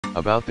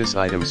About this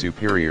item: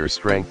 superior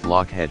strength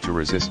lock head to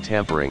resist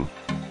tampering,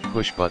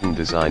 push button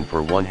designed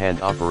for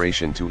one-hand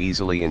operation to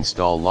easily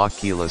install lock,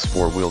 keyless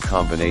 4-wheel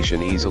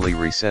combination, easily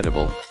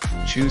resettable,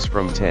 choose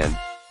from 10,000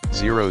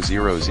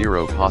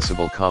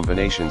 possible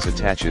combinations,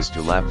 attaches to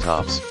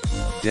laptops,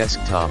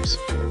 desktops,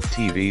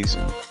 TVs,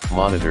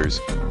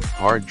 monitors,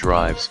 hard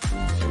drives,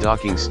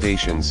 docking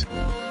stations,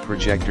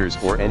 projectors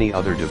or any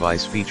other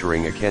device,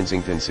 featuring a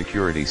Kensington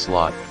security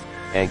slot,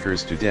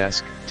 anchors to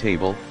desk,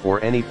 table,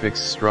 or any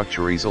fixed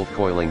structure,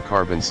 coiling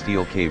carbon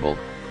steel cable,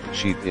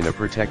 sheathed in a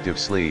protective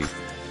sleeve,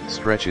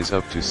 stretches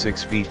up to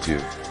 6 feet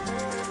to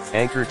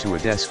anchor to a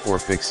desk or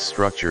fixed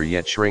structure,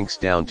 yet shrinks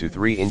down to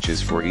 3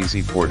 inches for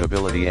easy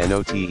portability.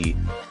 NOTE,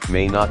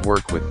 may not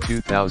work with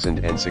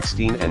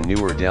 2016 and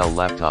newer Dell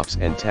laptops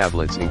and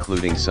tablets,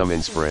 including some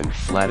Inspiron,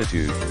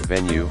 Latitude,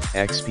 Venue,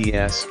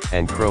 XPS,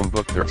 and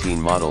Chromebook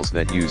 13 models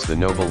that use the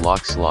Noble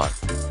lock slot.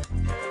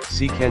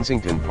 See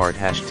Kensington part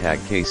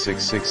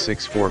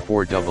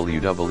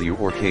 #K64670WW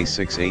or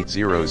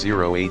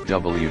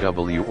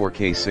K68008WW or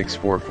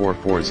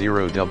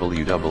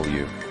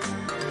K64440WW.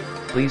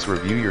 Please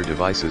review your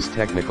device's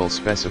technical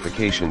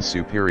specifications.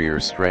 Superior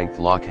strength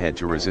lock head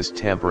to resist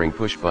tampering,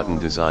 push button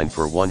designed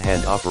for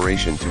one-hand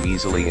operation to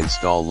easily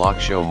install lock.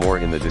 Show more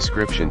in the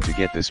description to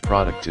get this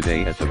product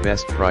today at the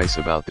best price.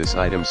 About this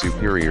item: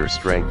 superior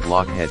strength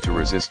lock head to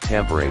resist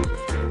tampering,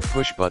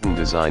 push button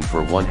designed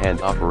for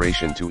one-hand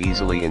operation to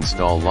easily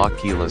install lock,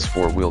 keyless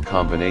 4-wheel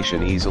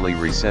combination, easily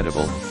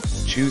resettable,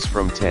 choose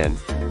from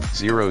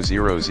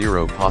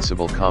 10,000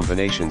 possible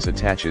combinations,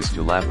 attaches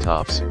to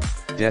laptops,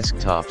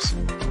 desktops,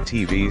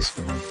 TVs,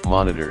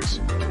 monitors,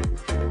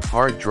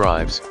 hard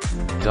drives,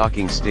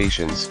 docking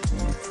stations,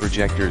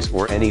 projectors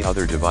or any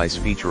other device,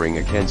 featuring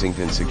a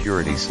Kensington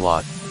security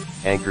slot,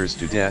 anchors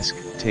to desk,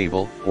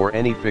 table, or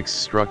any fixed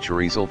structure,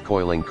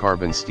 coiling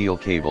carbon steel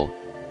cable,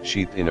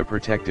 sheathed in a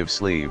protective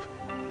sleeve,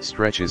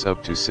 stretches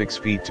up to 6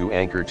 feet to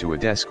anchor to a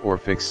desk or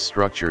fixed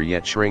structure,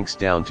 yet shrinks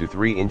down to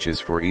 3 inches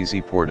for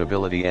easy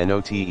portability.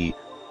 NOTE,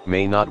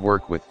 may not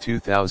work with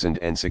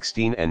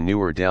 2016 and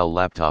newer Dell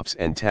laptops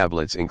and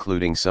tablets,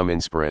 including some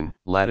Inspiron,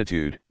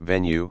 Latitude,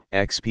 Venue,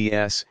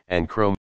 XPS, and Chrome.